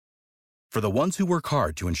For the ones who work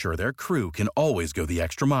hard to ensure their crew can always go the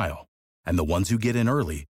extra mile, and the ones who get in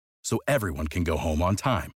early so everyone can go home on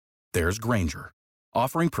time, there's Grainger,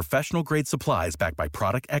 offering professional-grade supplies backed by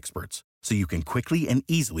product experts so you can quickly and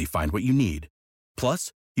easily find what you need.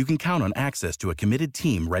 Plus, you can count on access to a committed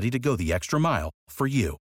team ready to go the extra mile for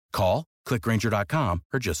you. Call, click Grainger.com,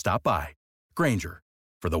 or just stop by. Grainger,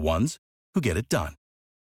 for the ones who get it done.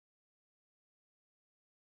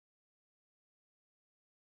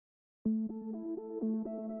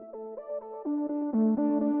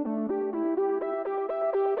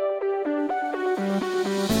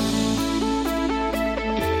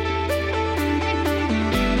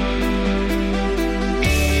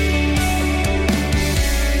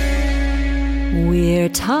 We're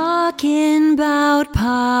talking about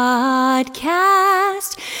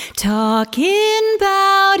podcast, talking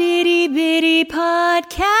about itty bitty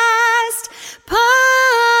podcast,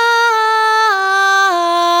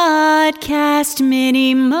 podcast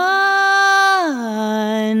Mini Monday.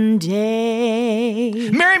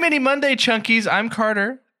 Merry Mini Monday, Chunkies. I'm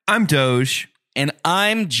Carter. I'm Doge. And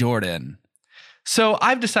I'm Jordan. So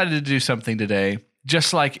I've decided to do something today,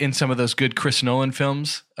 just like in some of those good Chris Nolan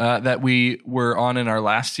films that we were on in our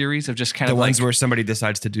last series of just kind The of ones like where somebody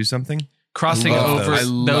decides to do something? crossing over I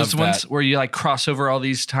love those ones that. where you like cross over all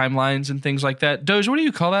these timelines and things like that. Doge, what do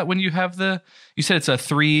you call that when you have you said it's a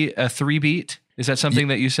three beat? Is that something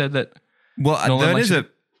that you said that? Well, Nolan likes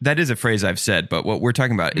that is a phrase I've said, but what we're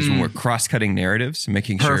talking about is when we're cross-cutting narratives,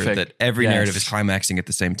 making sure Perfect. that every Yes. narrative is climaxing at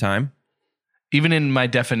the same time. Even in my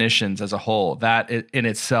definitions as a whole, that in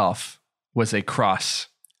itself was a cross.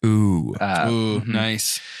 Ooh. Ooh,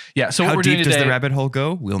 nice. Yeah. So How what we're doing deep does today, the rabbit hole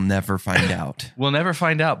go? We'll never find out. we'll never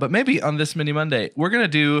find out. But maybe on this Mini Monday, we're going to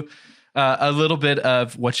do a little bit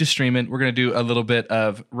of what you streaming. We're going to do a little bit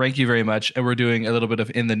of Rank You Very Much. And we're doing a little bit of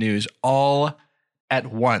In the News all at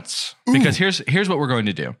once. Because here's what we're going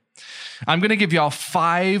to do. I'm going to give y'all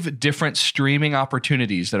 5 different streaming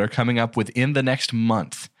opportunities that are coming up within the next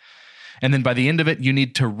month. And then by the end of it, you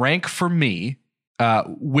need to rank for me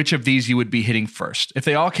which of these you would be hitting first. If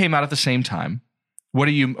they all came out at the same time, what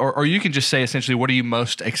are you, or you can just say essentially, what are you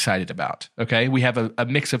most excited about? Okay. We have a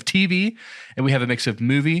mix of TV and we have a mix of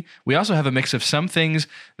movie. We also have a mix of some things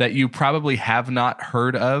that you probably have not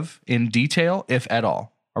heard of in detail, if at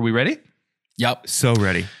all. Are we ready? Yep. So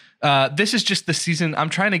ready. This is just the season. I'm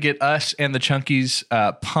trying to get us and the Chunkies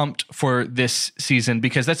pumped for this season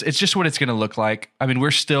because it's just what it's going to look like. I mean,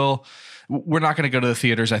 we're not going to go to the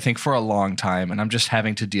theaters, I think, for a long time, and I'm just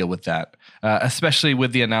having to deal with that, especially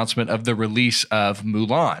with the announcement of the release of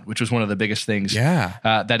Mulan, which was one of the biggest things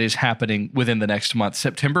that is happening within the next month.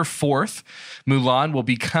 September 4th, Mulan will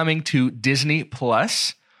be coming to Disney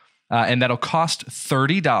Plus, and that'll cost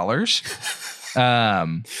 $30.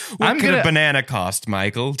 What could a banana cost,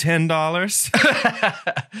 Michael? $10?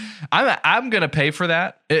 I'm gonna pay for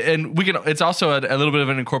that, and we can. It's also a little bit of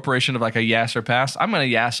an incorporation of like a yes or pass. I'm gonna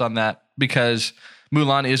yes on that because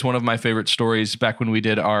Mulan is one of my favorite stories. Back when we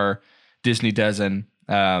did our Disney Dozen,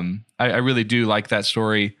 I really do like that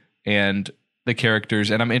story and the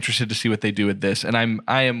characters, and I'm interested to see what they do with this. And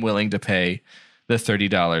I am willing to pay the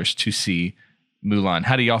 $30 to see Mulan.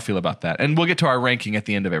 How do y'all feel about that? And we'll get to our ranking at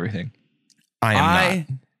the end of everything. I am not.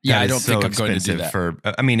 Yeah, That I is don't think so I'm going to do expensive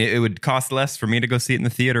that. I mean, it would cost less for me to go see it in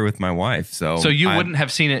the theater with my wife. So You wouldn't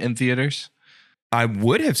have seen it in theaters? I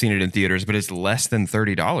would have seen it in theaters, but it's less than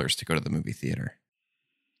 $30 to go to the movie theater.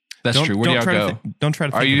 That's true. Where do y'all go? Don't try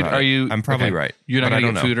to think about it. I'm probably okay. right. You're not but I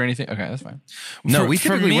going to don't get know. food or anything? Okay, that's fine. No,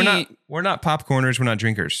 For me- we're not popcorners, we're not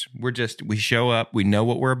drinkers. We show up, we know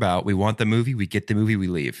what we're about, we want the movie, we get the movie, we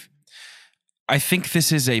leave. I think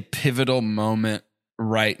this is a pivotal moment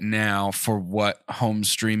right now for what home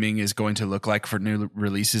streaming is going to look like for new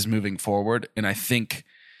releases moving forward. And I think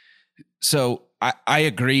so. I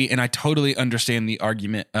agree, and I totally understand the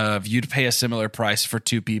argument of you'd pay a similar price for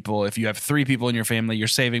 2 people. If you have 3 people in your family, you're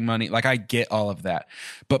saving money. Like, I get all of that.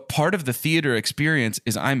 But part of the theater experience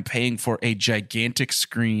is I'm paying for a gigantic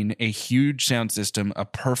screen, a huge sound system, a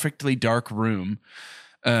perfectly dark room.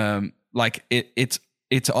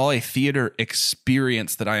 It's all a theater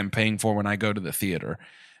experience that I am paying for when I go to the theater.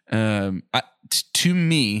 To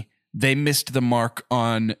me, they missed the mark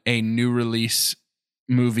on a new release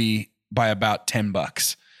movie by about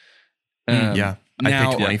 $10. Yeah, I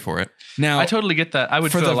now- paid 20 for it. Now I totally get that. I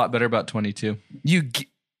would For feel a the- lot better about 22.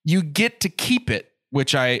 you get to keep it,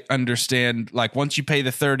 which I understand. Like, once you pay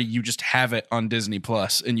the 30, you just have it on Disney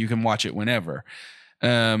Plus and you can watch it whenever,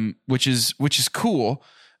 which is cool.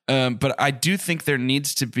 But I do think there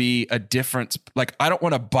needs to be a difference. Like, I don't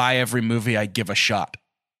want to buy every movie I give a shot.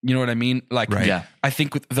 You know what I mean? Like, Right. Yeah. I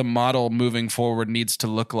think the model moving forward needs to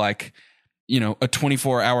look like a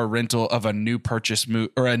 24-hour rental of a new purchase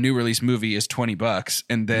or a new release movie is $20,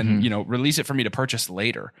 and then release it for me to purchase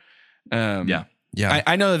later. Yeah.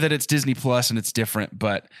 I know that it's Disney Plus and it's different,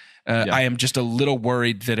 but I am just a little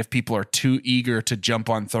worried that if people are too eager to jump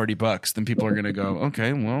on $30, then people are going to go,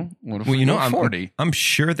 okay, well, what if we go 40? I'm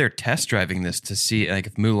sure they're test driving this to see, like,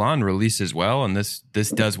 if Mulan releases well and this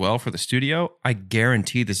does well for the studio, I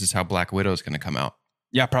guarantee this is how Black Widow is going to come out.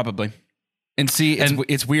 Yeah, probably. And see,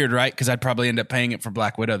 it's weird, right? Because I'd probably end up paying it for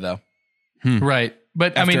Black Widow, though. Right.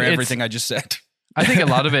 But after everything I just said. I think a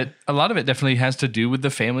lot of it definitely has to do with the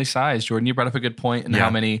family size. Jordan, you brought up a good point, and how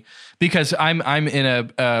many, because I'm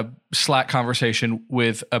in a Slack conversation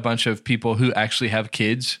with a bunch of people who actually have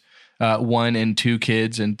kids, 1 and 2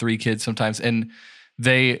 kids and 3 kids sometimes. And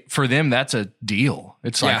for them, that's a deal.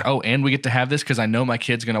 It's like, oh, and we get to have this because I know my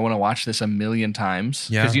kid's going to want to watch this a million times.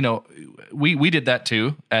 Because, we did that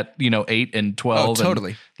too at, 8 and 12. Oh,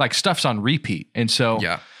 totally. And, like, stuff's on repeat. And so,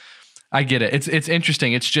 I get it. It's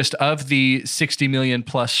interesting. It's just of the 60 million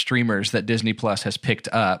plus streamers that Disney Plus has picked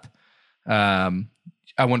up, I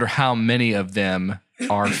wonder how many of them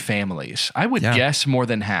are families. I would guess more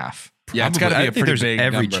than half. Yeah, it's got to be a pretty big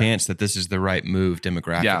every number. chance that this is the right move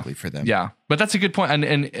demographically for them. Yeah, but that's a good point.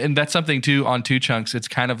 And that's something too on Two Chunks. It's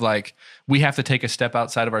kind of like we have to take a step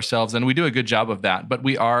outside of ourselves, and we do a good job of that. But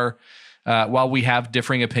we are, while we have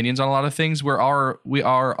differing opinions on a lot of things, we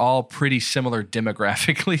are all pretty similar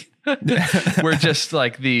demographically. We're just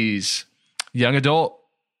like these young adult.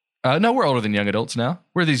 No, we're older than young adults now.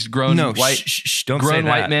 We're these grown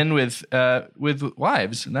white men with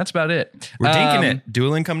wives, and that's about it. We're dinking it.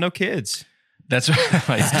 Dual income, no kids. That's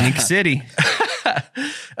right. Dink City.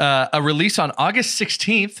 A release on August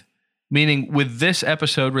 16th, meaning with this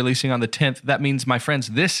episode releasing on the 10th. That means, my friends,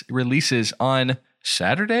 this releases on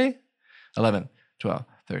Saturday, 11, 12,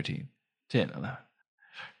 13, 10, 11.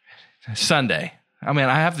 Sunday. I mean,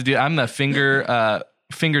 I'm the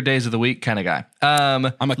finger days of the week kind of guy. I'm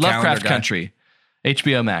a Lovecraft Country,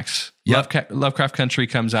 HBO Max. Yep. Lovecraft Country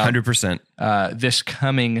comes out 100% this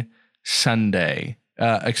coming Sunday.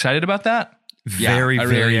 Excited about that? Very.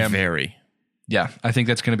 Yeah, I think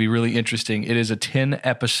that's going to be really interesting. It is a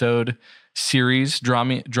 10-episode series,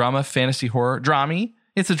 drama, fantasy horror. Drammy.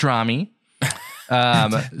 It's a drammy.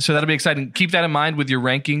 So that'll be exciting. Keep that in mind with your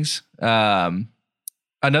rankings.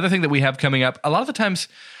 Another thing that we have coming up, a lot of the times,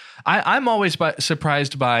 I'm always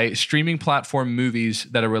surprised by streaming platform movies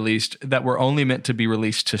that are released that were only meant to be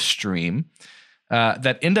released to stream,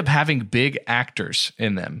 that end up having big actors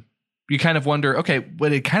in them. You kind of wonder, okay,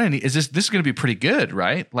 but it kind of is this is going to be pretty good,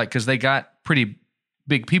 right? Like, because they got pretty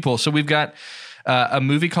big people. So we've got a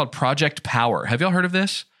movie called Project Power. Have y'all heard of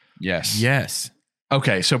this? Yes.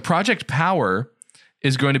 Okay, so Project Power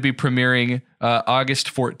is going to be premiering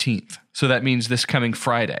August 14th. So that means this coming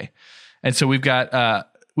Friday. And so we've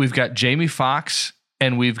got Jamie Foxx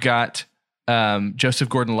and we've got Joseph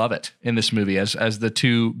Gordon-Levitt in this movie as the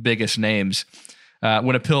two biggest names.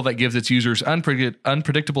 When a pill that gives its users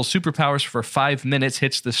unpredictable superpowers for 5 minutes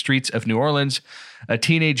hits the streets of New Orleans, a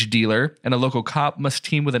teenage dealer and a local cop must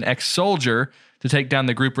team with an ex-soldier to take down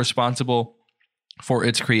the group responsible for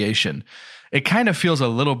its creation. It kind of feels a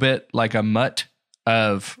little bit like a mutt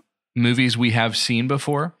of movies we have seen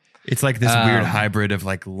before. It's like this weird hybrid of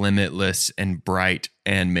like Limitless and Bright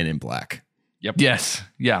and Men in Black. Yep. Yes.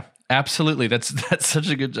 Yeah. Absolutely. That's such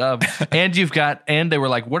a good job. And they were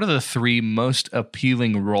like, what are the 3 most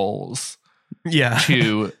appealing roles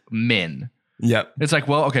to men? Yep. It's like,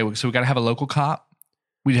 well, okay, so we got to have a local cop.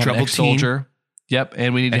 We have an ex-soldier. Yep.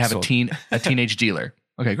 And we need to have a teenage dealer.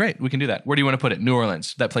 Okay, great. We can do that. Where do you want to put it? New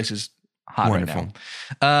Orleans. That place is hot Wonderful.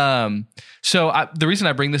 right now. So the reason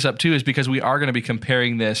I bring this up too is because we are going to be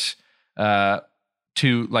comparing this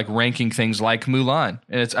to like ranking things like Mulan.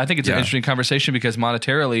 And I think it's an interesting conversation because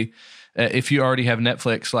monetarily, if you already have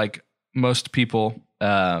Netflix, like most people,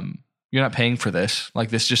 you're not paying for this. Like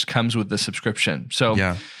this just comes with the subscription. So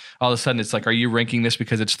all of a sudden it's like, are you ranking this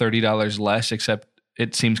because it's $30 less, except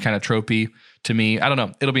it seems kind of tropey to me. I don't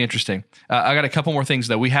know. It'll be interesting. I got a couple more things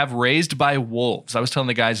though. We have Raised by Wolves. I was telling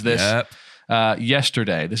the guys this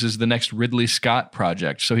yesterday. This is the next Ridley Scott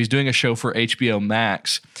project. So he's doing a show for HBO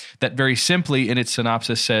Max that very simply in its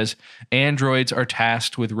synopsis says, androids are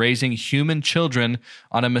tasked with raising human children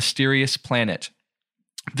on a mysterious planet.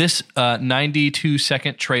 This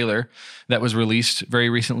 92-second trailer that was released very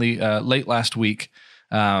recently, late last week,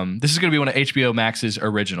 this is going to be one of HBO Max's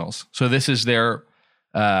originals. So this is their,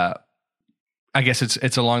 I guess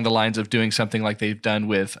it's along the lines of doing something like they've done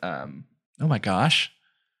with, oh my gosh,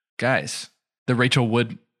 guys, the Rachel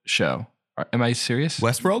Wood show. Am I serious?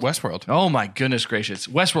 Westworld? Westworld. Oh my goodness gracious.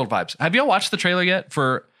 Westworld vibes. Have y'all watched the trailer yet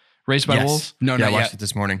for Raised by Yes. Wolves? No, I not watched yet. it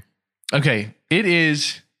this morning. Okay, it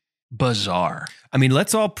is bizarre. I mean,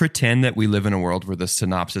 let's all pretend that we live in a world where the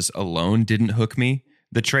synopsis alone didn't hook me.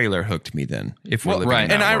 The trailer hooked me then, if we're Well, living right.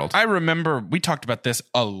 in that And world. I remember we talked about this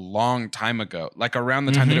a long time ago, like around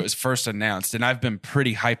the time that Mhm. it was first announced, and I've been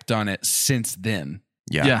pretty hyped on it since then.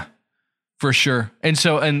 yeah. For sure. And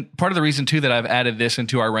part of the reason too that I've added this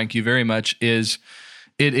into our Rank You Very Much is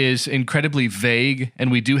it is incredibly vague, and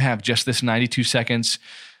we do have just this 92 seconds.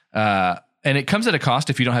 And it comes at a cost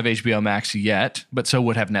if you don't have HBO Max yet, but so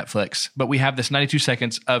would have Netflix. But we have this 92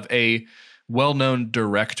 seconds of a well-known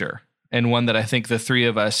director, and one that I think the three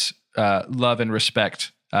of us love and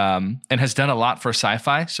respect, and has done a lot for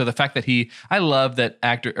sci-fi. So the fact that I love that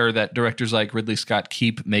that directors like Ridley Scott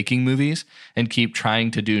keep making movies and keep trying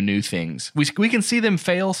to do new things. We can see them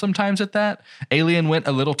fail sometimes at that. Alien went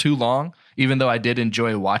a little too long, even though I did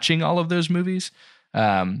enjoy watching all of those movies.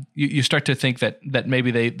 You start to think that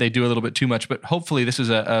maybe they do a little bit too much, but hopefully this is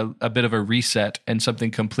a bit of a reset and something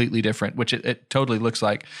completely different, which it totally looks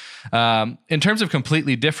like. In terms of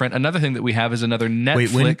completely different, another thing that we have is another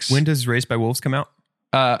Netflix. Wait, when does Raised by Wolves come out?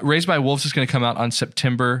 Raised by Wolves is going to come out on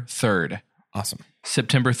September 3rd. Awesome.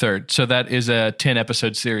 September 3rd. So that is a 10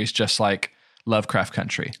 episode series, just like Lovecraft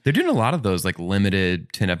Country. They're doing a lot of those like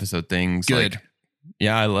limited 10 episode things. Good. Like,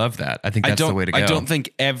 yeah, I love that. I think that's the way to go. I don't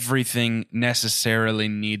think everything necessarily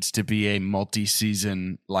needs to be a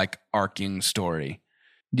multi-season like arcing story.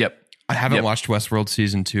 Yep. I haven't Yep. watched Westworld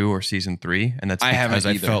season 2 or season 3, and that's I haven't because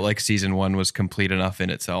I either. felt like season 1 was complete enough in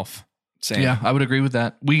itself. Same. Yeah, I would agree with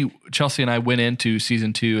that. Chelsea and I went into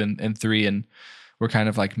season 2 and 3, and we're kind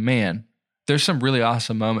of like, man, there's some really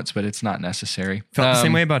awesome moments, but it's not necessary. Felt the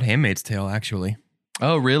same way about Handmaid's Tale, actually.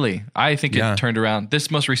 Oh, really? I think Yeah. it turned around. This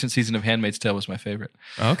most recent season of Handmaid's Tale was my favorite.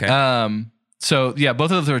 Okay. So yeah,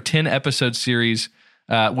 both of those are 10 episode series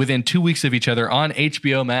within 2 weeks of each other on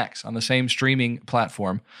HBO Max on the same streaming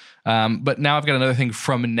platform. But now I've got another thing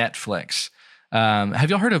from Netflix. Have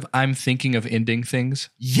y'all heard of I'm Thinking of Ending Things?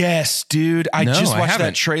 Yes, dude. I No, just I watched haven't.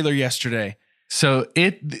 that trailer yesterday. So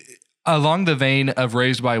along the vein of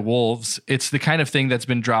Raised by Wolves, it's the kind of thing that's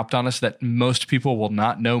been dropped on us that most people will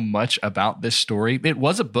not know much about this story. It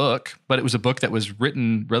was a book, but it was a book that was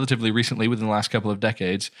written relatively recently within the last couple of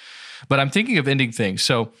decades. But I'm thinking of ending things.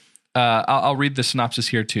 So I'll read the synopsis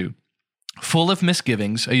here too. Full of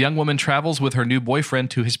misgivings, a young woman travels with her new boyfriend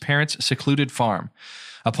to his parents' secluded farm.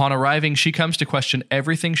 Upon arriving, she comes to question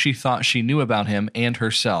everything she thought she knew about him and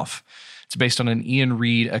herself. It's based on an Ian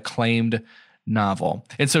Reid acclaimed novel.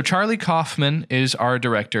 And so Charlie Kaufman is our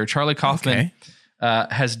director. Charlie Kaufman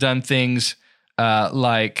has done things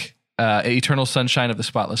like Eternal Sunshine of the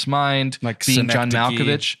Spotless Mind, Like being John Synecdoche.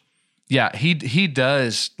 Malkovich. Yeah, he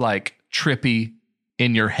does like trippy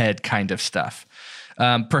in your head kind of stuff.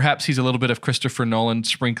 Perhaps he's a little bit of Christopher Nolan,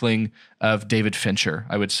 sprinkling of David Fincher,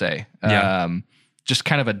 I would say. Yeah. Just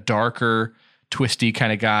kind of a darker, twisty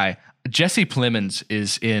kind of guy. Jesse Plemons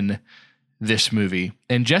is in this movie.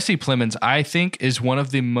 And Jesse Plemons, I think, is one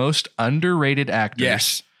of the most underrated actors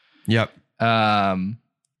Yes. Yep. in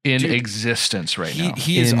Dude, existence right now.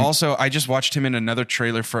 He is also, I just watched him in another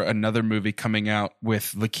trailer for another movie coming out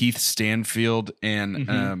with Lakeith Stanfield and,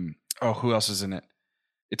 who else is in it?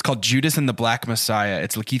 It's called Judas and the Black Messiah.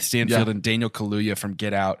 It's Lakeith Stanfield and Daniel Kaluuya from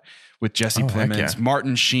Get Out with Jesse heck Plemons, yeah.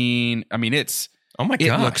 Martin Sheen. I mean, Oh my it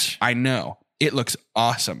gosh. looks, I know, it looks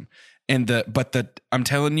awesome. And I'm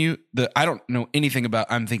telling you, I don't know anything about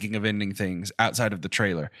I'm Thinking of Ending Things outside of the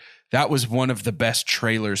trailer. That was one of the best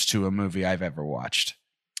trailers to a movie I've ever watched.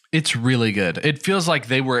 It's really good. It feels like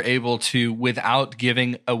they were able to, without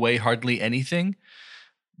giving away hardly anything,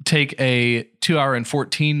 take a 2 hour and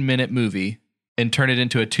 14 minute movie and turn it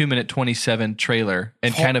into a 2-minute 27 trailer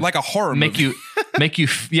and kind of like a horror make movie. make you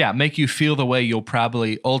feel the way you'll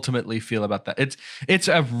probably ultimately feel about that. It's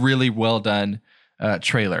a really well done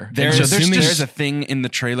trailer. And There's so there's a thing in the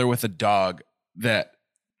trailer with a dog that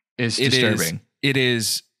is it disturbing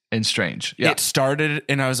is and strange. Yeah. It started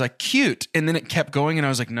and I was like, cute. And then it kept going and I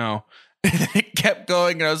was like, no. And then it kept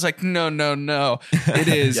going and I was like, no. It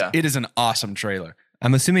is Yeah. it is an awesome trailer.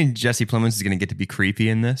 I'm assuming Jesse Plemons is going to get to be creepy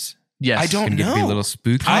in this. Yes. I don't Going to get to be a know. little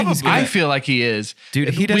spooky. I feel like he is. Dude,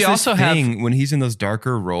 he does we this also thing when he's in those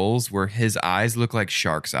darker roles where his eyes look like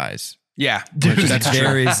shark's eyes. Yeah. Dude, That's true.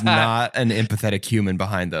 There is not an empathetic human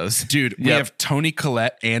behind those. Dude, we Yep. have Tony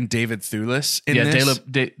Collette and David Thewlis in yeah, this.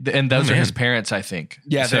 and those Oh, are his man. parents, I think.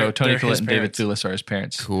 Yeah, so they're Tony his Collette and David parents. Thewlis are his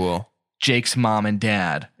parents. Cool. Jake's mom and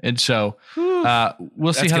dad, and so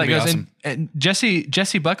we'll see That's how gonna that be goes. awesome. And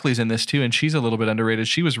Jessie Buckley's in this too, and she's a little bit underrated.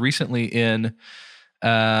 She was recently in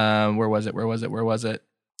where was it?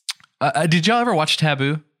 Did y'all ever watch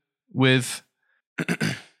Taboo with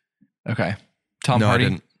Okay. Tom No, I Hardy.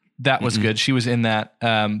 didn't. That was good. She was in that.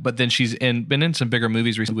 But then she's been in some bigger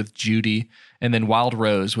movies recently with Judy. And then Wild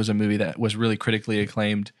Rose was a movie that was really critically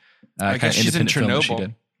acclaimed. I guess she's in film that she Chernobyl.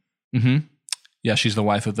 did. Mm-hmm. Yeah, she's the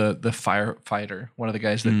wife of the firefighter, one of the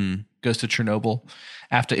guys that goes to Chernobyl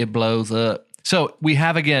after it blows up. So we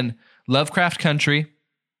have, again, Lovecraft Country,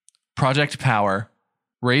 Project Power,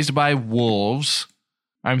 Raised by Wolves,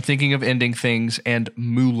 I'm Thinking of Ending Things, and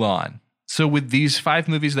Mulan. So with these 5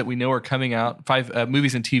 movies that we know are coming out, 5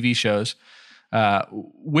 movies and TV shows,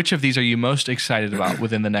 which of these are you most excited about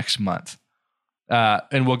within the next month?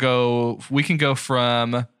 And we can go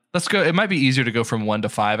from, let's go, it might be easier to go from 1 to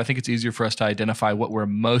 5. I think it's easier for us to identify what we're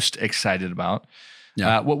most excited about.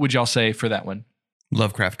 Yeah. What would y'all say for that one?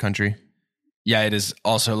 Lovecraft Country. Yeah, it is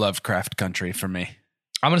also Lovecraft Country for me.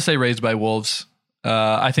 I'm going to say Raised by Wolves.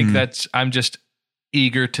 I think I'm just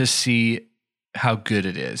eager to see how good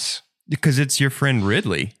it is. Because it's your friend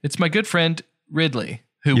Ridley. It's my good friend Ridley,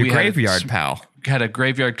 who Your we graveyard pal. had a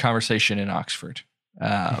graveyard conversation in Oxford.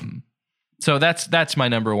 So that's my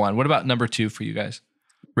number 1. What about number 2 for you guys?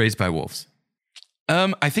 Raised by Wolves.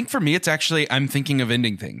 I think for me, it's actually I'm Thinking of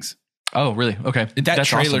Ending Things. Oh, really? Okay. That That's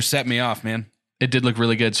trailer awesome. set me off, man. It did look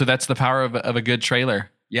really good. So that's the power of a good trailer.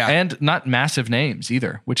 Yeah. And not massive names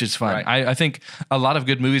either, which is fun. Right. I think a lot of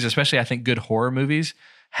good movies, especially I think good horror movies,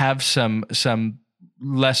 have some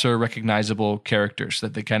lesser recognizable characters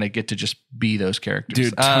that they kind of get to just be those characters.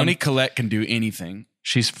 Dude, Toni Collette can do anything.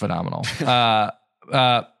 She's phenomenal.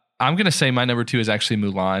 I'm going to say my number 2 is actually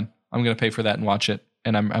Mulan. I'm going to pay for that and watch it.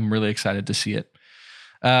 And I'm really excited to see it.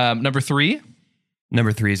 Number 3.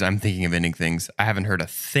 Number 3 is I'm Thinking of Ending Things. I haven't heard a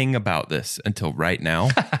thing about this until right now,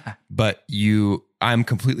 but I'm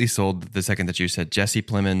completely sold the second that you said Jesse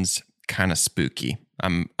Plemons, kind of spooky.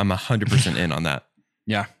 I'm 100% in on that.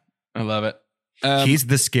 Yeah, I love it. He's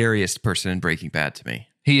the scariest person in Breaking Bad to me.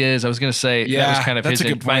 He is. I was going to say that Yeah, was kind of that's a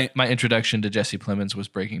good point. my introduction to Jesse Plemons was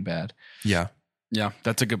Breaking Bad. Yeah. Yeah,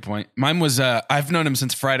 that's a good point. Mine was I've known him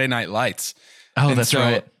since Friday Night Lights. Oh, And that's so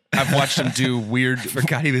right. I've watched him do weird.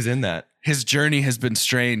 Forgot he was in that. His journey has been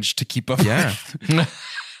strange to keep up Yeah.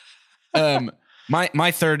 with.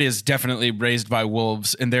 My third is definitely Raised by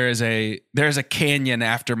Wolves, and there is a canyon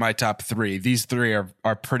after my top 3. These 3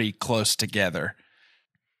 are pretty close together.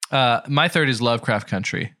 My third is Lovecraft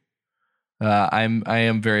Country. I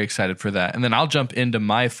am very excited for that, and then I'll jump into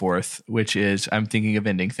my 4th, which is I'm Thinking of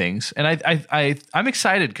Ending Things, and I'm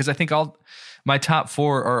excited because I think my top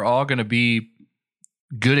 4 are all going to be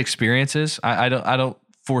good experiences. I don't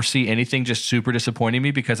foresee anything just super disappointing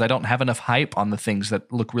me because I don't have enough hype on the things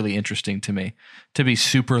that look really interesting to me to be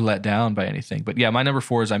super let down by anything. But yeah, my number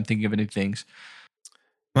 4 is I'm Thinking of Ending Things.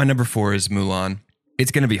 My number 4 is Mulan.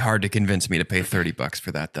 It's going to be hard to convince me to pay $30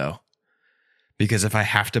 for that though. Because if I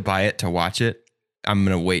have to buy it to watch it, I'm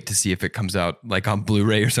going to wait to see if it comes out like on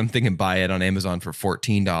Blu-ray or something and buy it on Amazon for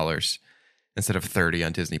 $14 instead of $30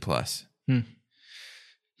 on Disney Plus.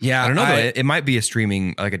 Yeah, I don't know though. It might be a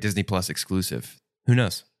streaming, like a Disney Plus exclusive. Who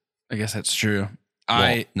knows? I guess that's true.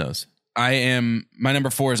 Walt knows. My number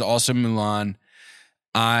 4 is also Mulan.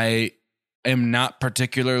 I am not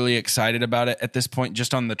particularly excited about it at this point,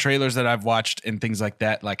 just on the trailers that I've watched and things like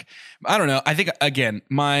that. Like, I don't know. I think again,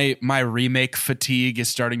 my remake fatigue is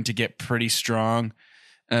starting to get pretty strong.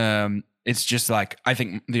 It's just like, I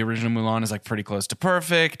think the original Mulan is like pretty close to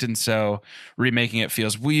perfect. And so remaking it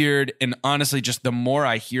feels weird. And honestly, just the more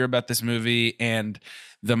I hear about this movie and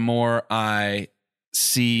the more I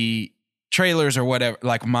see trailers or whatever,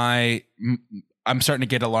 like I'm starting to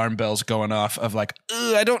get alarm bells going off of like,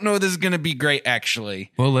 I don't know, this is going to be great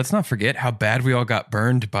actually. Well, let's not forget how bad we all got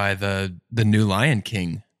burned by the new Lion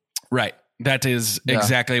King. Right. That is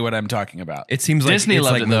exactly what I'm talking about. It seems like Disney it's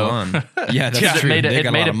loved like it though. Mulan. Yeah, that's It true. made They it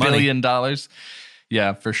got made lot $1 of money. billion.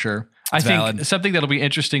 Yeah, for sure. I think something that'll be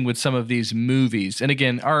interesting with some of these movies, and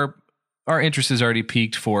again, our interest is already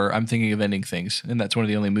peaked for I'm Thinking of Ending Things, and that's one of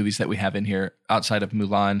the only movies that we have in here outside of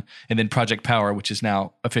Mulan, and then Project Power, which is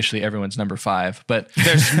now officially everyone's number 5. But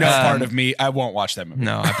There's no part of me, I won't watch that movie.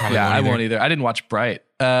 No, I probably yeah, won't I either. won't either. I didn't watch Bright,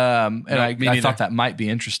 and I neither. thought that might be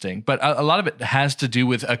interesting, but a lot of it has to do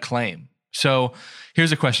with acclaim. So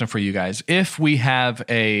here's a question for you guys. If we have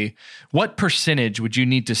what percentage would you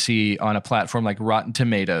need to see on a platform like Rotten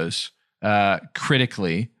Tomatoes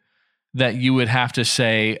critically that you would have to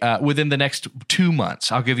say within the next 2 months,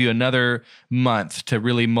 I'll give you another month to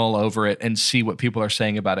really mull over it and see what people are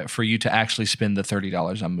saying about it for you to actually spend the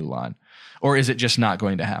 $30 on Mulan? Or is it just not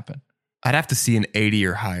going to happen? I'd have to see an 80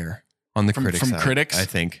 or higher on the critics from side, critics? I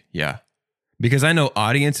think. Yeah. Because I know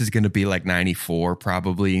audience is going to be like 94,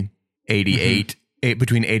 probably 88,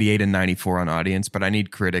 between 88 and 94 on audience, but I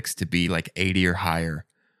need critics to be like 80 or higher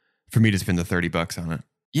for me to spend the $30 on it.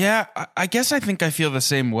 Yeah, I guess I think I feel the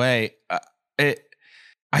same way.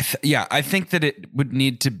 I think that it would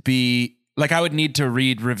need to be like, I would need to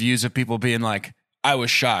read reviews of people being like, I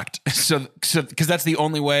was shocked. So because that's the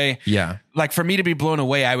only way. Yeah. Like for me to be blown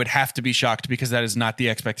away, I would have to be shocked because that is not the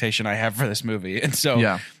expectation I have for this movie. And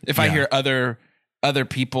so if I hear other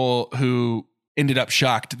people who ended up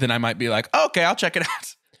shocked, then I might be like, oh, okay, I'll check it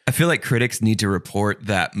out. I feel like critics need to report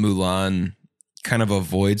that Mulan kind of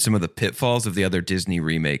avoids some of the pitfalls of the other Disney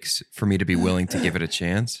remakes for me to be willing to give it a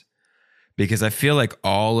chance. Because I feel like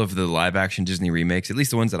all of the live action Disney remakes, at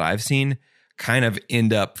least the ones that I've seen, kind of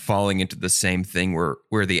end up falling into the same thing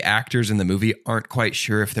where the actors in the movie aren't quite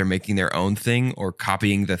sure if they're making their own thing or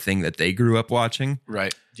copying the thing that they grew up watching.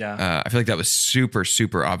 Right. Yeah. I feel like that was super,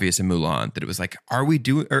 super obvious in Mulan, that it was like, are we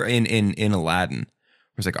doing, or in Aladdin,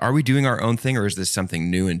 it was like, are we doing our own thing or is this something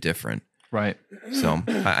new and different? Right. So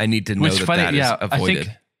I need to know that is avoided. I think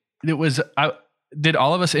it was, did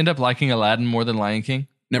all of us end up liking Aladdin more than Lion King?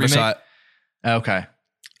 Never saw it. Okay.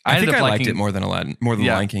 I think I liked it more than Aladdin, more than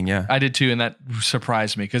Lion King. Yeah, I did too, and that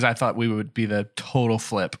surprised me because I thought we would be the total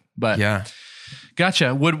flip. But yeah,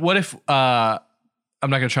 gotcha. What if I'm not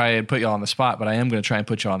going to try and put you all on the spot, but I am going to try and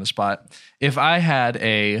put you on the spot. If I had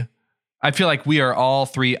I feel like we are all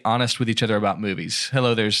three honest with each other about movies.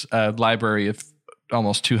 Hello, there's a library of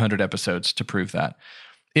almost 200 episodes to prove that.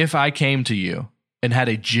 If I came to you and had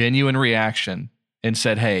a genuine reaction and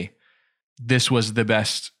said, "Hey, this was the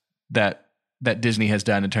best that Disney has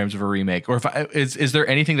done in terms of a remake," or is there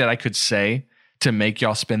anything that I could say to make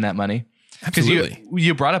y'all spend that money? Absolutely.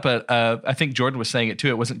 You brought up I think Jordan was saying it too.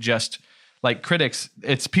 It wasn't just like critics,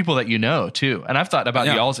 it's people that you know too. And I've thought about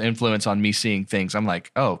y'all's influence on me seeing things. I'm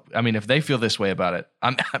like, oh, I mean, if they feel this way about it,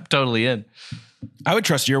 I'm totally in. I would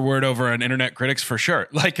trust your word over an internet critics for sure.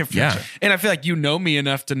 Like and I feel like you know me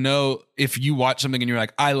enough to know if you watch something and you're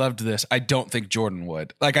like, I loved this, I don't think Jordan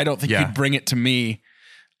would. Like, I don't think you'd bring it to me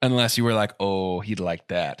unless you were like, oh, he'd like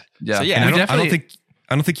that. Yeah. So yeah,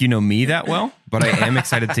 I don't think you know me that well, but I am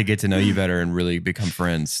excited to get to know you better and really become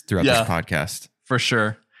friends throughout this podcast. For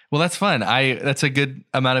sure. Well, that's fun. That's a good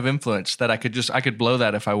amount of influence that I could blow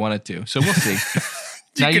that if I wanted to. So we'll see.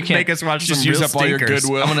 Now you can't make us watch just some use real up all your stinkers.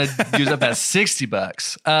 goodwill. I'm going to use up that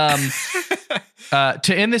 $60.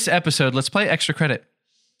 To end this episode, let's play Extra Credit.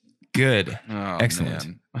 Good. Oh, Excellent.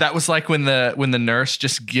 man. That was like when the nurse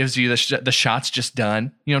just gives you the shots just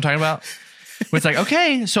done. You know what I'm talking about? Where it's like,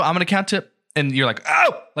 okay, so I'm going to count to, and you're like,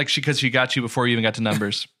 oh, like because she got you before you even got to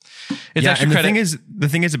numbers. It's Extra and Credit. the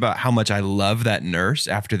thing is about how much I love that nurse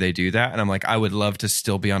after they do that. And I'm like, I would love to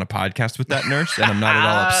still be on a podcast with that nurse. And I'm not at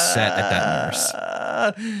all upset at that nurse.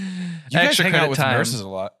 You guys Extra hang Credit out with time. nurses a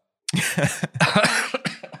lot.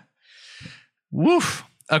 Woof.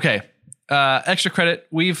 Okay. Extra Credit.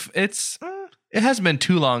 It hasn't been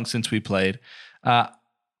too long since we played. A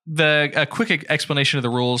quick explanation of the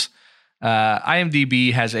rules.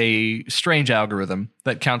 IMDb has a strange algorithm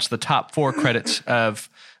that counts the top 4 credits of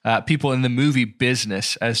people in the movie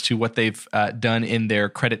business as to what they've done in their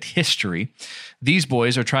credit history. These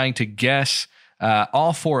boys are trying to guess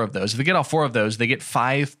all 4 of those. If they get all 4 of those, they get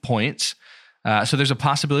 5 points. So there's a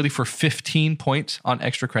possibility for 15 points on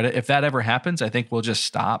Extra Credit. If that ever happens, I think we'll just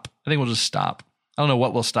stop. I don't know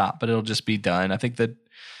what will stop, but it'll just be done. I think that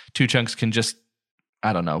Two Chunks can just,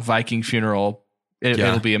 I don't know, Viking funeral.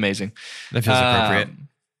 It'll be amazing. That feels appropriate.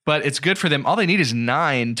 But it's good for them. All they need is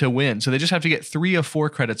 9 to win. So they just have to get 3 of 4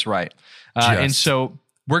 credits right. And so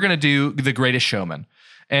we're going to do The Greatest Showman.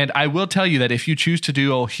 And I will tell you that if you choose to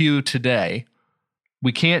do old Hugh today,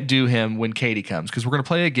 we can't do him when Katie comes because we're going to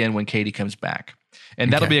play again when Katie comes back.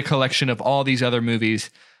 And that'll be a collection of all these other movies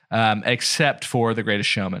except for The Greatest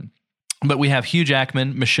Showman. But we have Hugh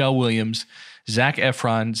Jackman, Michelle Williams, Zac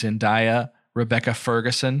Efron, Zendaya, Rebecca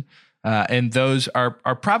Ferguson. And those are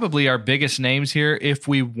probably our biggest names here. If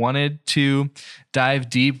we wanted to dive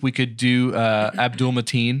deep, we could do Abdul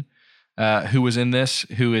Mateen, who was in this,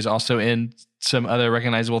 who is also in some other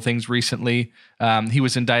recognizable things recently. He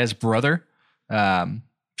was in Daya's brother.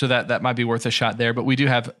 So that might be worth a shot there. But we do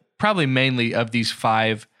have probably mainly of these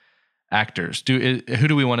 5 actors. Who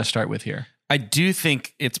do we want to start with here? I do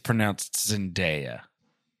think it's pronounced Zendaya.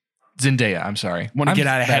 Zendaya, I'm sorry. Want to get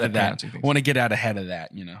out ahead bad of at that. pronouncing things. Want to get out ahead of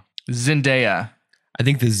that, you know. Zendaya. I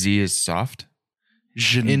think the Z is soft.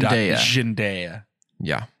 Zendaya.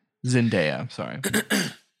 Yeah. Zendaya, sorry.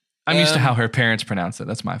 I'm used to how her parents pronounce it.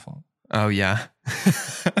 That's my fault. Oh, yeah.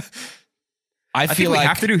 I think feel we like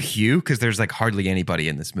have to do Hugh because there's like hardly anybody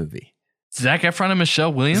in this movie. Zac Efron and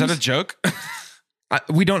Michelle Williams? Is that a joke?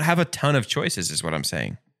 We don't have a ton of choices is what I'm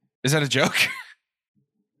saying. Is that a joke?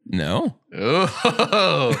 No.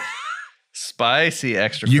 Oh. Spicy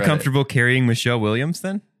extra You credit. comfortable carrying Michelle Williams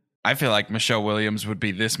then? I feel like Michelle Williams would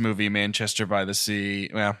be this movie, Manchester by the Sea.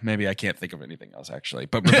 Well, maybe I can't think of anything else, actually.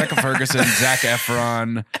 But Rebecca Ferguson, Zac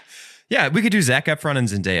Efron. Yeah, we could do Zac Efron and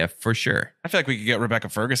Zendaya for sure. I feel like we could get Rebecca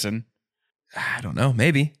Ferguson. I don't know,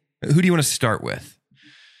 maybe. Who do you want to start with?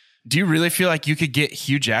 Do you really feel like you could get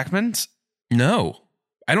Hugh Jackman? No.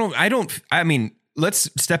 I mean, let's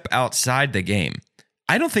step outside the game.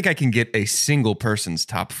 I don't think I can get a single person's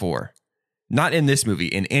top 4. Not in this movie,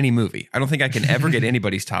 in any movie. I don't think I can ever get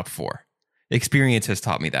anybody's top 4. Experience has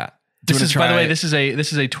taught me that. This is, by the way, this is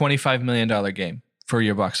a $25 million game for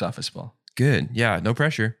your box office ball. Good. Yeah, no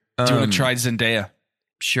pressure. Do you want to try Zendaya?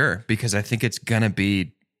 Sure, because I think it's going to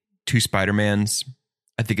be 2 Spider-Mans.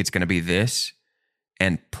 I think it's going to be this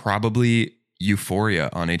and probably Euphoria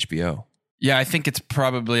on HBO. Yeah, I think it's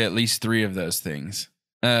probably at least 3 of those things.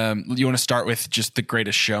 You want to start with just The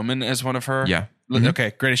Greatest Showman as one of her? Yeah.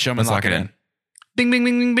 Okay, Greatest Showman, Let's lock it in. Bing, bing,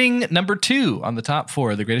 bing, bing, bing. Number 2 on the top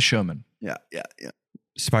 4, The Greatest Showman. Yeah.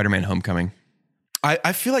 Spider-Man Homecoming.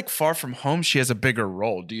 I feel like Far From Home, she has a bigger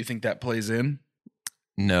role. Do you think that plays in?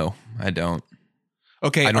 No, I don't.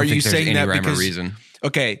 Okay, I don't are think you there's saying any that rhyme because or reason.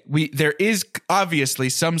 Okay, there is obviously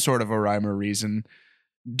some sort of a rhyme or reason.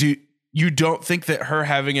 Do you don't think that her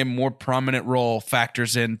having a more prominent role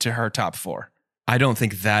factors into her top 4? I don't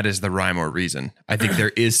think that is the rhyme or reason. I think there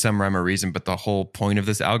is some rhyme or reason, but the whole point of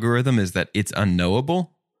this algorithm is that it's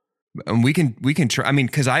unknowable. And we can try. I mean,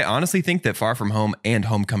 because I honestly think that Far From Home and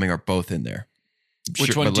Homecoming are both in there.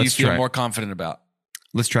 Which Sure, one but do you let's feel try- more confident about?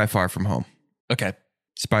 Let's try Far From Home. Okay.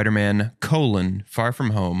 Spider-Man, Far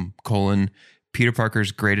From Home, Peter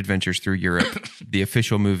Parker's Great Adventures Through Europe, the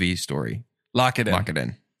official movie story. Lock it in. Lock it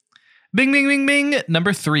in. Bing, bing, bing, bing.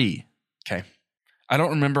 Number 3. Okay. I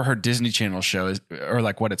don't remember her Disney Channel show or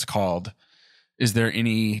like what it's called. Is there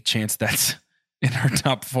any chance that's in her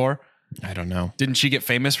top 4? I don't know. Didn't she get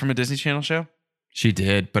famous from a Disney Channel show? She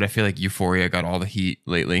did, but I feel like Euphoria got all the heat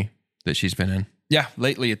lately that she's been in. Yeah,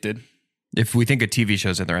 lately it did. If we think of TV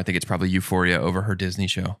shows in there, I think it's probably Euphoria over her Disney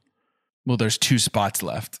show. Well, there's 2 spots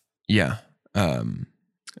left. Yeah. Do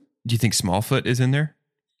you think Smallfoot is in there?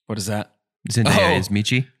 What is that? Zendaya Oh. is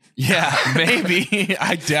Michi? Yeah, maybe.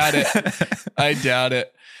 I doubt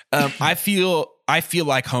it. I feel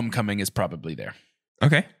like Homecoming is probably there.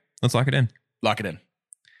 Okay, let's lock it in. Lock it in.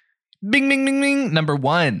 Bing, bing, bing, bing. Number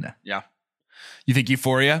 1. Yeah. You think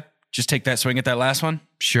Euphoria? Just take that swing at that last one?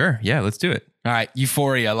 Sure. Yeah, let's do it. All right,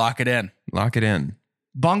 Euphoria, lock it in. Lock it in.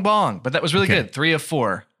 Bong Bong. But that was really Okay. good. 3 of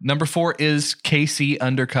 4. Number 4 is Casey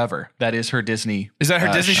Undercover. That is her Disney. Is that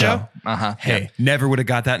her Disney show? Uh-huh. Hey, never would have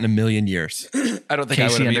got that in a million years. I don't think I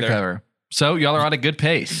would Casey have either. Undercover. So y'all are on a good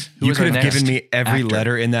pace. Who You was could our have next given me every actor?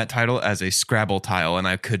 letter in that title as a Scrabble tile, and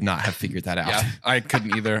I could not have figured that out. Yeah, I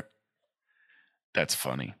couldn't either. That's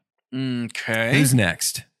funny. Okay. Who's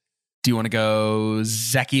next? Do you want to go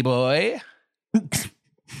Zachy boy?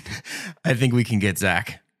 I think we can get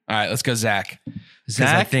Zach. All right, let's go Zach.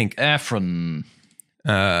 Zac I think- Efron.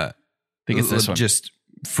 I think it's this one. Just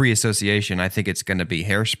free association. I think it's going to be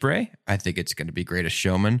Hairspray. I think it's going to be Greatest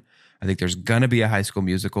Showman. I think there's going to be a High School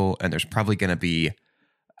Musical, and there's probably going to be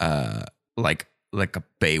like a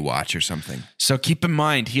Baywatch or something. So keep in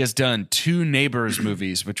mind, he has done 2 Neighbors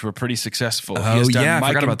movies, which were pretty successful. He Oh, has done yeah, I Mike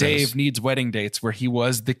forgot and about Dave those. Needs Wedding Dates, where he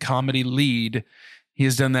was the comedy lead. He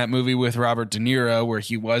has done that movie with Robert De Niro, where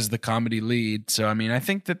he was the comedy lead. So, I mean, I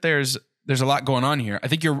think that there's a lot going on here. I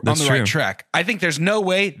think you're That's on the right true. track. I think there's no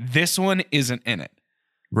way this one isn't in it.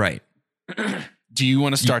 Right. Do you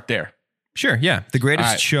want to start there? Sure. Yeah. The Greatest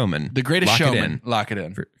All right. Showman. The Greatest Lock Showman. It in Lock it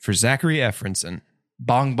in. for Zachary Efronson.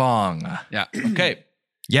 Bong Bong. Yeah. Okay.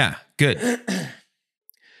 Yeah. Good.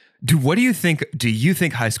 What do you think? Do you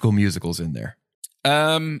think High School Musical's in there?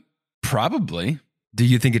 Probably. Do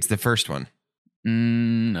you think it's the first one?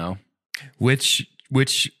 No. Which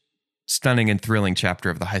stunning and thrilling chapter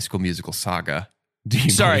of the High School Musical saga do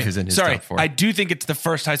you believe is in his top 4? I do think it's the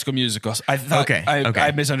first High School Musical. I thought Okay, I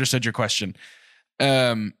okay. misunderstood your question. Do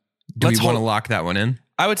we let's want to hold- lock that one in?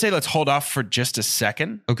 I would say let's hold off for just a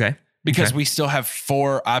second Okay. because Okay. we still have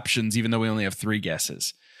 4 options, even though we only have 3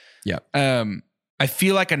 guesses. Yeah. I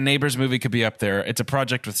feel like a Neighbors movie could be up there. It's a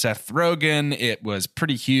project with Seth Rogen. It was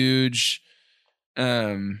pretty huge.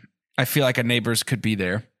 I feel like a Neighbors could be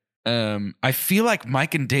there. I feel like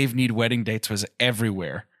Mike and Dave Need Wedding Dates was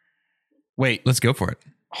everywhere. Wait, Let's go for it.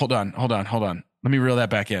 hold on. Let me reel that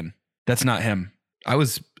back in. That's not him. I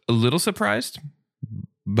was a little surprised,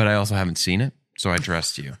 but I also haven't seen it, so I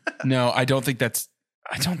trust you. No, I don't think that's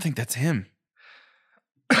him.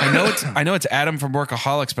 I know it's Adam from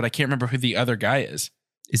Workaholics, but I can't remember who the other guy is.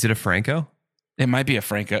 Is it a Franco? It might be a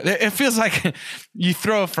Franco. It feels like you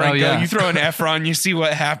throw a Franco, you throw an Efron, you see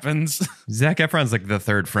what happens. Zac Efron's like the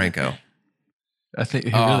third Franco. I think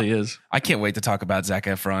he really is. I can't wait to talk about Zac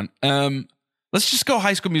Efron. Let's just go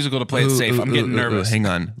High School Musical to play it safe. I'm getting nervous. Hang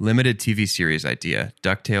on. Limited TV series idea.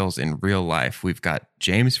 DuckTales in real life. We've got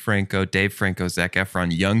James Franco, Dave Franco, Zac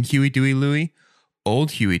Efron, young Huey, Dewey, Louie.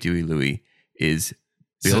 Old Huey, Dewey, Louie is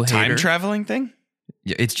Bill Hader. It's a time traveling thing?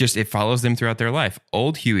 Yeah, it's just, it follows them throughout their life.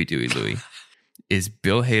 Old Huey, Dewey, Louie is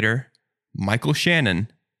Bill Hader, Michael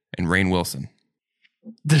Shannon, and Rainn Wilson.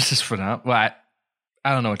 This is phenomenal. Well,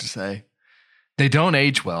 I don't know what to say. They don't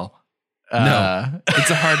age well. No, it's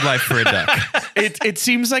a hard life for a duck. It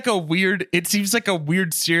seems like a weird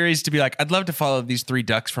series to be like, I'd love to follow these three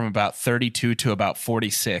ducks from about 32 to about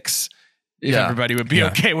 46. If everybody would be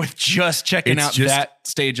okay with just checking out that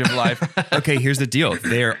stage of life. Okay, here's the deal.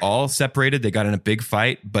 They're all separated. They got in a big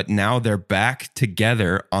fight, but now they're back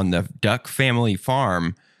together on the Duck family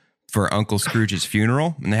farm for Uncle Scrooge's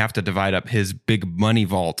funeral, and they have to divide up his big money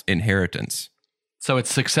vault inheritance. So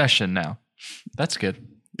it's Succession now. That's good.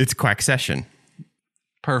 It's Quacksession.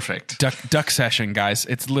 Perfect. Duck session, guys.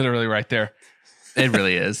 It's literally right there. It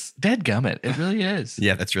really is. Dadgummit. It really is.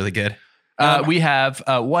 Yeah, that's really good. We have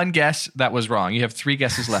one guess that was wrong. You have 3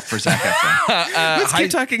 guesses left for Zac Efron. Let's keep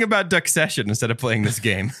talking about Duck Session instead of playing this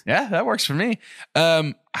game. Yeah, that works for me.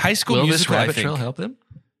 High School Will Musical, this I rabbit think. trail help him?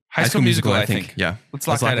 High School Musical, I think. Yeah. Let's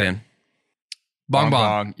lock that in. Bong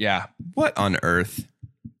Bong. Yeah. What on earth?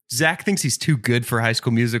 Zach thinks he's too good for High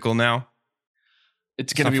School Musical now.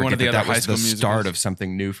 It's going to be one of the other High School musicals. That was the start of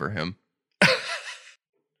something new for him.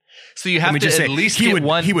 So you have to at least get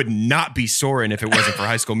one. He would not be Soren if it wasn't for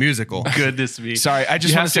High School Musical. Goodness me. Sorry, I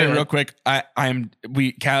just want to say real quick. Callie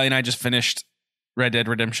and I just finished Red Dead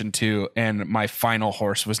Redemption 2, and my final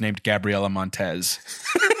horse was named Gabriela Montez.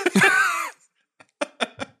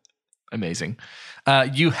 Amazing.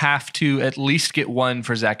 You have to at least get one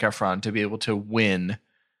for Zac Efron to be able to win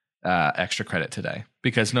extra credit today,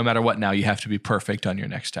 because no matter what, now you have to be perfect on your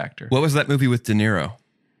next actor. What was that movie with De Niro?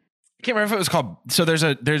 I can't remember if it was called. So there's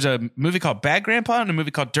a movie called Bad Grandpa and a movie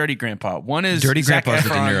called Dirty Grandpa. One is Dirty Zac Grandpa is the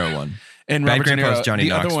De Efron Niro one. And Bad Robert De Grandpa Niro. is Johnny the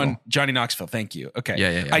Knoxville. other one, Johnny Knoxville. Thank you. Okay.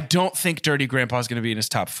 Yeah. I don't think Dirty Grandpa is going to be in his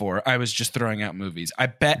top 4. I was just throwing out movies. I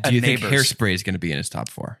bet. Do you think Neighbors. Hairspray is going to be in his top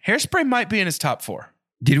 4? Hairspray might be in his top 4.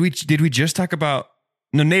 Did we just talk about?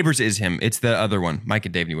 No, Neighbors is him. It's the other one. Mike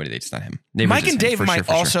and Dave knew what it is. It's not him. Neighbors Mike is and him, Dave for might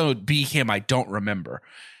sure. also be him. I don't remember.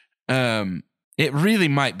 It really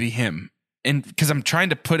might be him. And because I'm trying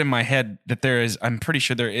to put in my head that I'm pretty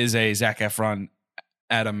sure there is a Zac Efron,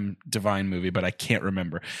 Adam Devine movie, but I can't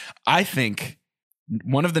remember. I think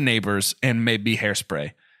one of the Neighbors and maybe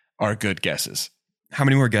Hairspray are good guesses. How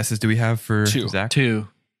many more guesses do we have for 2. Zach? 2.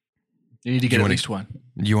 You need to get at least one.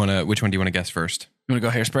 Which one do you want to guess first? You want to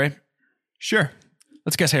go Hairspray? Sure.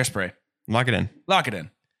 Let's guess Hairspray. Lock it in. Lock it in.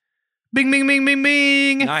 Bing, bing, bing, bing,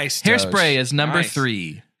 bing. Nice. Hairspray is number Nice.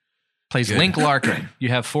 3. Plays Link Larkin. You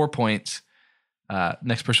have 4 points.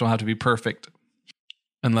 Next person will have to be perfect.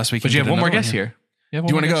 Unless we can. But you have get one more another guess here. Do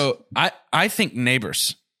you want to go? I think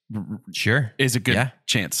Neighbors Sure. is a good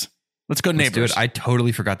chance. Let's go Let's do Neighbors. it. I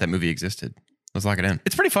totally forgot that movie existed. Let's lock it in.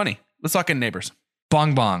 It's pretty funny. Let's lock in Neighbors.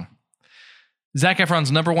 Bong Bong. Zac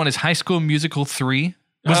Efron's number 1 is High School Musical 3.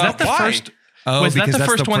 Was that the why? first? Oh, Was that because the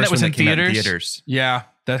that's first one that was in came out theaters? Yeah,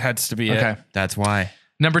 that has to be Okay. it. That's why.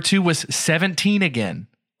 Number 2 was 17 Again.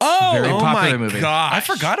 Oh, Very popular movie. I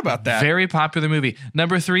forgot about that. Very popular movie.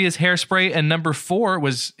 Number 3 is Hairspray, and number 4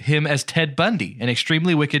 was him as Ted Bundy, an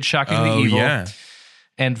extremely wicked, shockingly evil,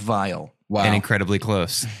 and vile. Wow. And incredibly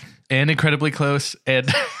close. And incredibly close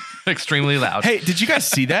and extremely loud. Hey, did you guys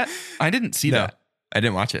see that? I didn't see that. I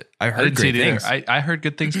didn't watch it. I I heard didn't see great it either. things. I heard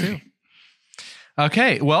good things too.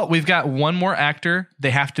 Okay, well, we've got one more actor.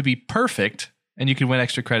 They have to be perfect, and you can win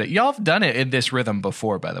extra credit. Y'all have done it in this rhythm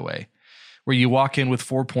before, by the way, where you walk in with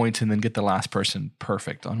 4 points and then get the last person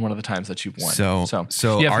perfect on one of the times that you've won.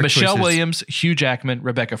 So you have our Michelle choices- Williams, Hugh Jackman,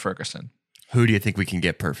 Rebecca Ferguson. Who do you think we can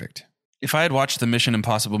get perfect? If I had watched the Mission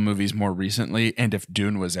Impossible movies more recently, and if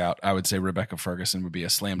Dune was out, I would say Rebecca Ferguson would be a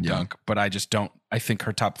slam dunk. But I just don't. I think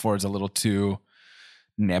her top 4 is a little too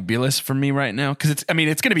nebulous for me right now. Because it's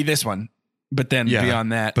going to be this one. But then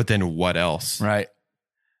beyond that, But then what else? right?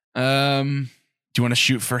 Do you want to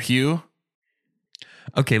shoot for Hugh?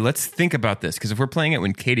 Okay, let's think about this. Because if we're playing it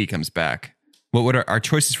when Katie comes back, what would our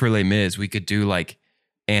choices for Les Mis? We could do like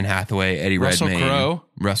Anne Hathaway, Eddie Redmayne,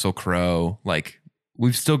 Russell Crowe. Like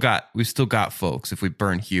we've still got folks. If we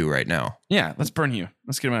burn Hugh right now, Yeah, let's burn Hugh.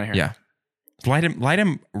 Let's get him out of here. yeah, light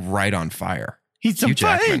him right on fire. He's Hugh on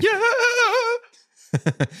fire.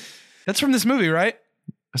 Jackman. That's from this movie, right?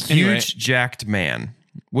 Anyway. Huge jacked man.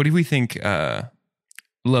 What do we think?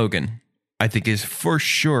 Logan, I think, is for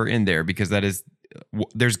sure in there because that is.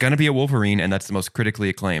 There's going to be a Wolverine, and that's the most critically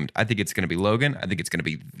acclaimed. I think it's going to be Logan. I think it's going to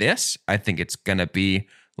be this. I think it's going to be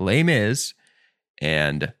Les Mis,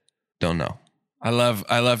 and don't know. I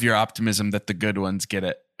love your optimism that the good ones get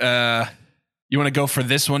it. You want to go for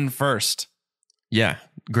this one first? Yeah,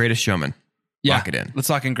 Greatest Showman. Yeah, Lock it in. Let's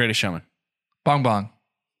lock in Greatest Showman. Bong Bong.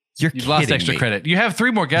 You've lost extra me. credit. You have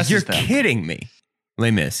 3 more guesses. You're though. kidding me.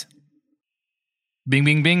 Les Mis. Bing,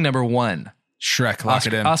 bing, bing. Number 1. Shrek. Lock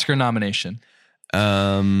it in. Oscar nomination.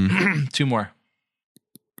 2 more.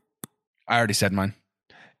 I already said mine.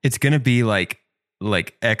 It's gonna be like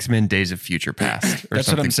X-Men Days of Future Past. Or That's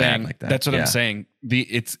what I'm something saying. bad like that. That's what I'm saying.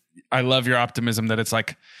 I love your optimism that it's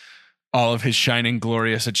like all of his shining,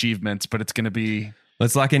 glorious achievements, but it's going to be.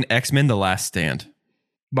 Let's lock in X-Men: The Last Stand.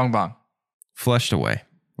 Bong Bong. Flushed Away.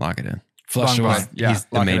 Lock it in. Flushed Bong away. Bong. Yeah, He's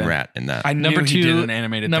the lock it main in. rat in that. I knew Number he 2. did an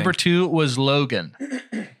animated Number thing. 2 was Logan.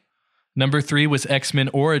 Number 3 was X-Men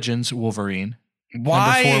Origins Wolverine.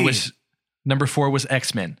 Why? Number 4 was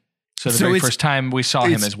X-Men. So the So very it's- first time we saw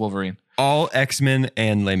him it's- as Wolverine. All X-Men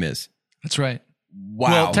and Les Mis. That's right. Wow.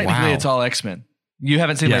 Well, technically, wow. it's all X-Men. You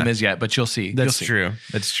haven't seen Yeah. Les Mis yet, but you'll see. That's You'll see. true.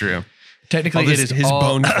 That's true. Technically, All this- it is his all,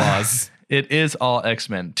 bone claws. It is all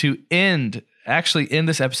X-Men. To end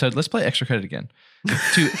this episode, let's play extra credit again.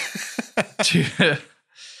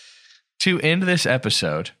 To end this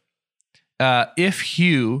episode, if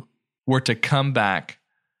Hugh were to come back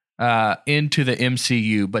into the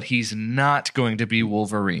MCU, but he's not going to be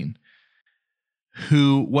Wolverine,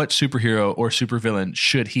 what superhero or supervillain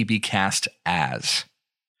should he be cast as?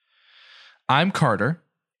 I'm Carter,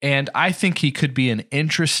 and I think he could be an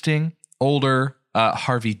interesting, older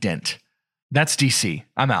Harvey Dent. That's DC.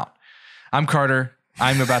 I'm out. I'm Carter.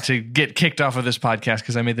 I'm about to get kicked off of this podcast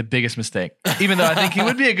because I made the biggest mistake. Even though I think he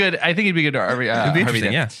would be a good. I think he'd be good Harvey. It'd be Harvey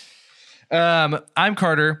interesting, Dent. yeah. I'm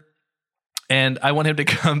Carter, and I want him to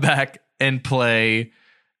come back and play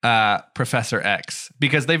Professor X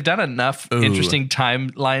because they've done enough Ooh. interesting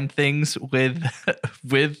timeline things with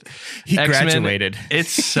He X-Men. graduated. It's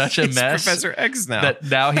such a He's mess. Professor X now. That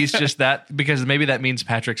now he's just that because maybe that means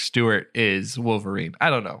Patrick Stewart is Wolverine. I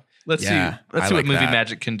don't know. Let's Yeah, see. Let's I see like what movie that.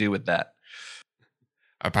 magic can do with that.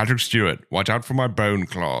 Patrick Stewart, watch out for my bone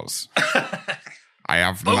claws. I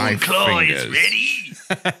have knife fingers.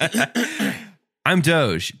 I'm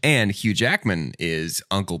Doge, and Hugh Jackman is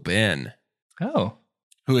Uncle Ben. Oh,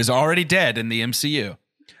 Who is already dead in the MCU.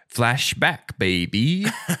 Flashback, baby.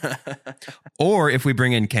 Or if we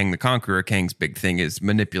bring in Kang the Conqueror, Kang's big thing is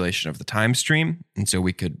manipulation of the time stream. And so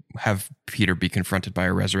we could have Peter be confronted by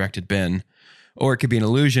a resurrected Ben. Or it could be an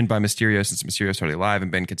illusion by Mysterio since Mysterio's already alive, and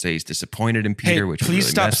Ben could say he's disappointed in Peter, Hey, which would please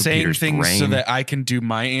really stop mess with saying Peter's things so brain. that I can do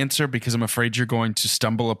my answer because I'm afraid you're going to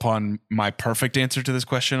stumble upon my perfect answer to this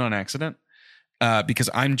question on accident. Because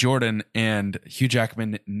I'm Jordan and Hugh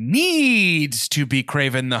Jackman needs to be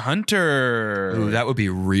Kraven the Hunter. Ooh, that would be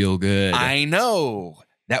real good. I know.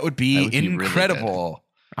 That would be, That would be really incredible.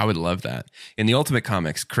 I would love that. In the Ultimate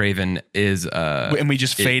Comics, Craven is And we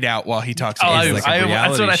just fade out while he talks. Oh, to like us. a that's what I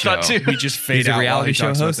reality thought show. too. We just fade He's a out. reality while he show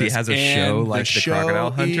talks about host. He this. has a And show like The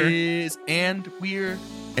Crocodile Hunter. And we're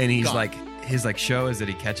and he's gone. like his like show is that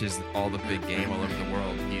he catches all the big game all over the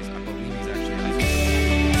world. I believe he's actually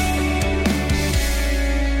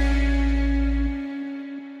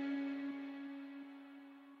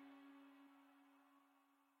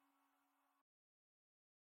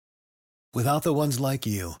Without the ones like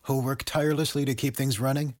you, who work tirelessly to keep things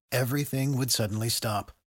running, everything would suddenly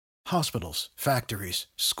stop. Hospitals, factories,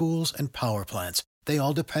 schools, and power plants, they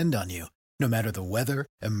all depend on you. No matter the weather,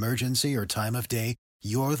 emergency, or time of day,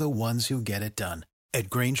 you're the ones who get it done. At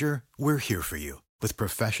Grainger, we're here for you with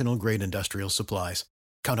professional-grade industrial supplies.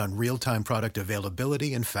 Count on real-time product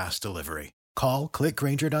availability and fast delivery. Call,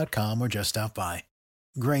 clickgrainger.com, or just stop by.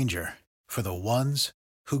 Grainger, for the ones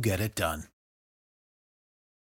who get it done.